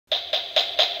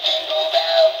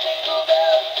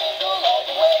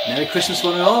Merry Christmas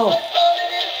one and all.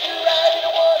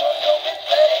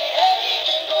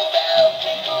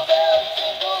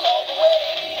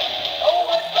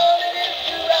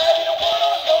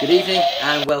 Good evening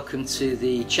and welcome to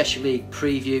the Cheshire League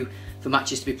preview for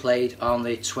matches to be played on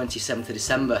the 27th of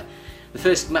December. The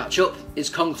first match-up is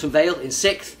Congleton Vale in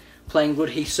 6th, playing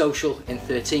Rudheath Social in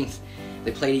 13th.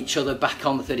 They played each other back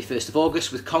on the 31st of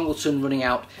August, with Congleton running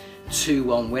out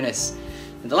 2-1 winners.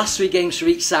 In the last 3 games for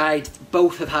each side,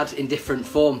 both have had indifferent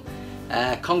form.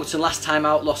 Congleton last time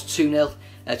out lost 2-0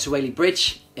 to Vale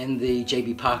Bridge in the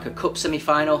JB Parker Cup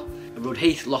semi-final.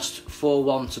 Rudheath lost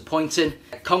 4-1 to Poynton.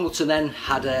 Congleton then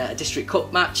had a District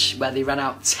Cup match where they ran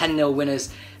out 10-0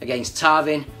 winners against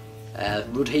Tarvin.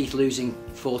 Rudheath losing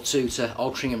 4-2 to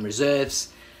Altrincham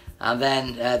Reserves. And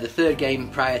then the third game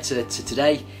prior to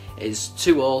today is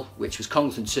 2-2, which was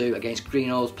Congleton 2 against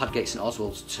Greenalls PSO and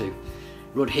Oswald's 2.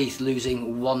 Rudheath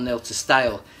losing 1-0 to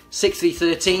Style. 6th v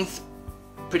 13th,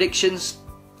 predictions,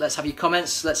 let's have your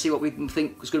comments, let's see what we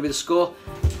think was going to be the score.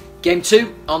 Game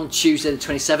 2 on Tuesday the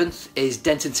 27th is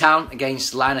Denton Town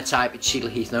against Linotype at Cheadle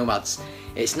Heath Nomads.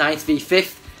 It's 9th v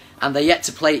 5th and they're yet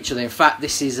to play each other. In fact,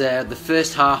 this is the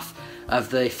first half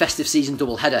of the festive season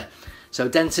double header. So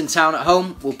Denton Town at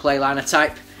home will play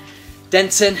Linotype.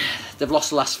 Denton, they've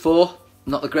lost the last 4,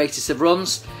 not the greatest of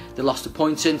runs. They lost to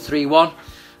Poynton 3-1,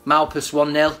 Malpas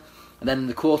 1-0, and then in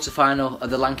the quarter-final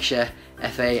of the Lancashire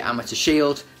FA Amateur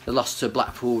Shield, they lost to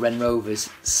Blackpool Wren Rovers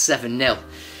 7-0.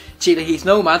 Cheadle Heath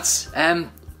Nomads,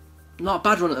 not a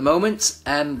bad run at the moment.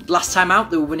 Last time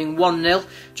out they were winning 1-0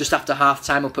 just after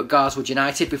half-time up at Garswood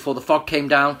United before the fog came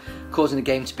down, causing the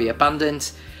game to be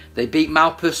abandoned. They beat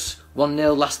Malpas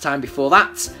 1-0 last time before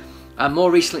that, and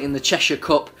more recently in the Cheshire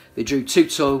Cup they drew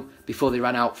 2-2 before they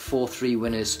ran out 4-3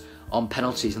 winners on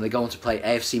penalties, and they're going to play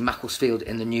AFC Macclesfield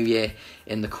in the new year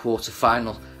in the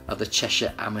quarter-final of the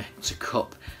Cheshire Amateur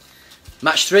Cup.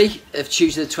 Match 3 of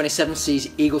Tuesday the 27th sees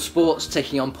Eagle Sports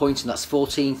taking on Poynton, that's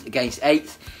 14th against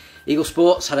 8th. Eagle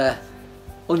Sports had an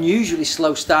unusually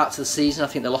slow start to the season. I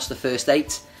think they lost the first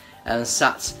 8 and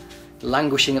sat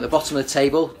languishing at the bottom of the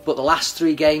table, but the last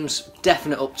 3 games,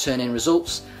 definite upturn in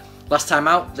results. Last time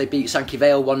out they beat Sankey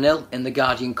Vale 1-0 in the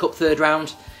Guardian Cup third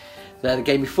round. The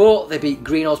game before they beat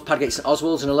Greenalls PSO and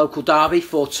Oswald's in a local derby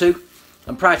 4-2,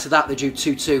 and prior to that they drew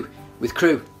 2-2 with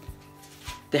Crewe.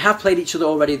 They have played each other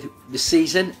already this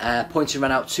season. Poynton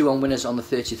ran out 2-1 winners on the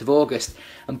 30th of August,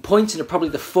 and Poynton are probably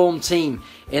the form team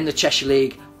in the Cheshire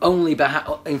League,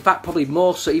 in fact probably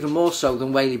more so, even more so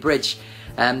than Vale Bridge.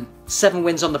 7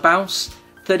 wins on the bounce,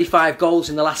 35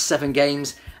 goals in the last 7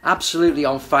 games, absolutely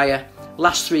on fire.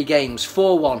 Last 3 games,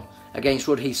 4-1 against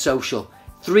Rudheath Social,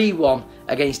 3-1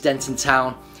 against Denton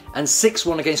Town, and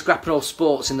 6-1 against Grappenhall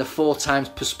Sports in the 4 times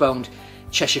postponed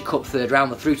Cheshire Cup third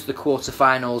round. They're through to the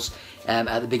quarter-finals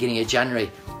at the beginning of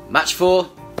January. Match 4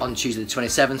 on Tuesday the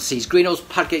 27th sees Greenalls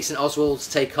PSO and Oswald's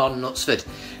take on Knutsford.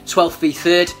 12th v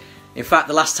 3rd. In fact,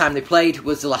 the last time they played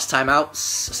was the last time out,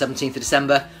 17th of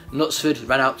December. Knutsford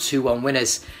ran out 2-1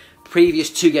 winners. Previous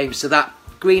 2 games to that,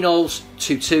 Greenalls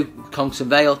 2-2 with Congleton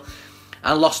Vale,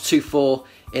 and lost 2-4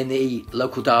 in the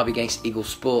local derby against Eagle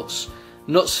Sports.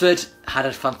 Knutsford had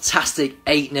a fantastic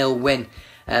 8-0 win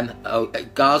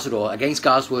against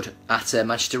Garswood at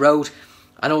Manchester Road,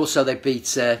 and also they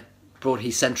beat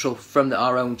Broadheath Central from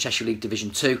our own Cheshire League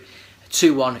Division 2,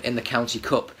 2-1 in the County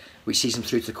Cup, which sees them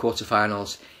through to the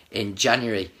quarter-finals in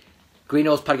January.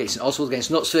 Greenalls PSO and Oswald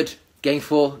against Knutsford, Game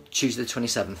 4, Tuesday the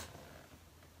 27th.